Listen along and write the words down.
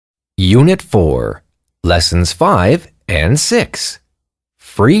Unit 4, Lessons 5 and 6.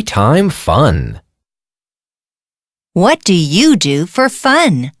 Free time fun. What do you do for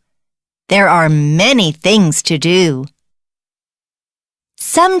fun? There are many things to do.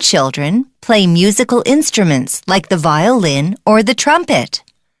 Some children play musical instruments like the violin or the trumpet.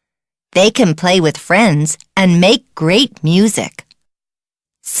 They can play with friends and make great music.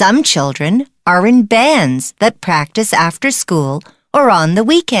 Some children are in bands that practice after school or on the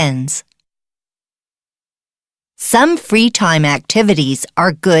weekends. Some free time activities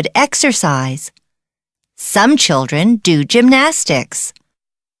are good exercise. Some children do gymnastics.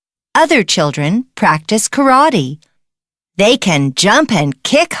 Other children practice karate. They can jump and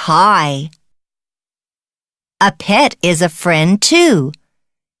kick high. A pet is a friend too.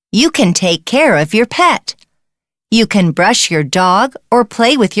 You can take care of your pet. You can brush your dog or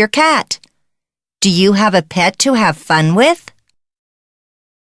play with your cat. Do you have a pet to have fun with?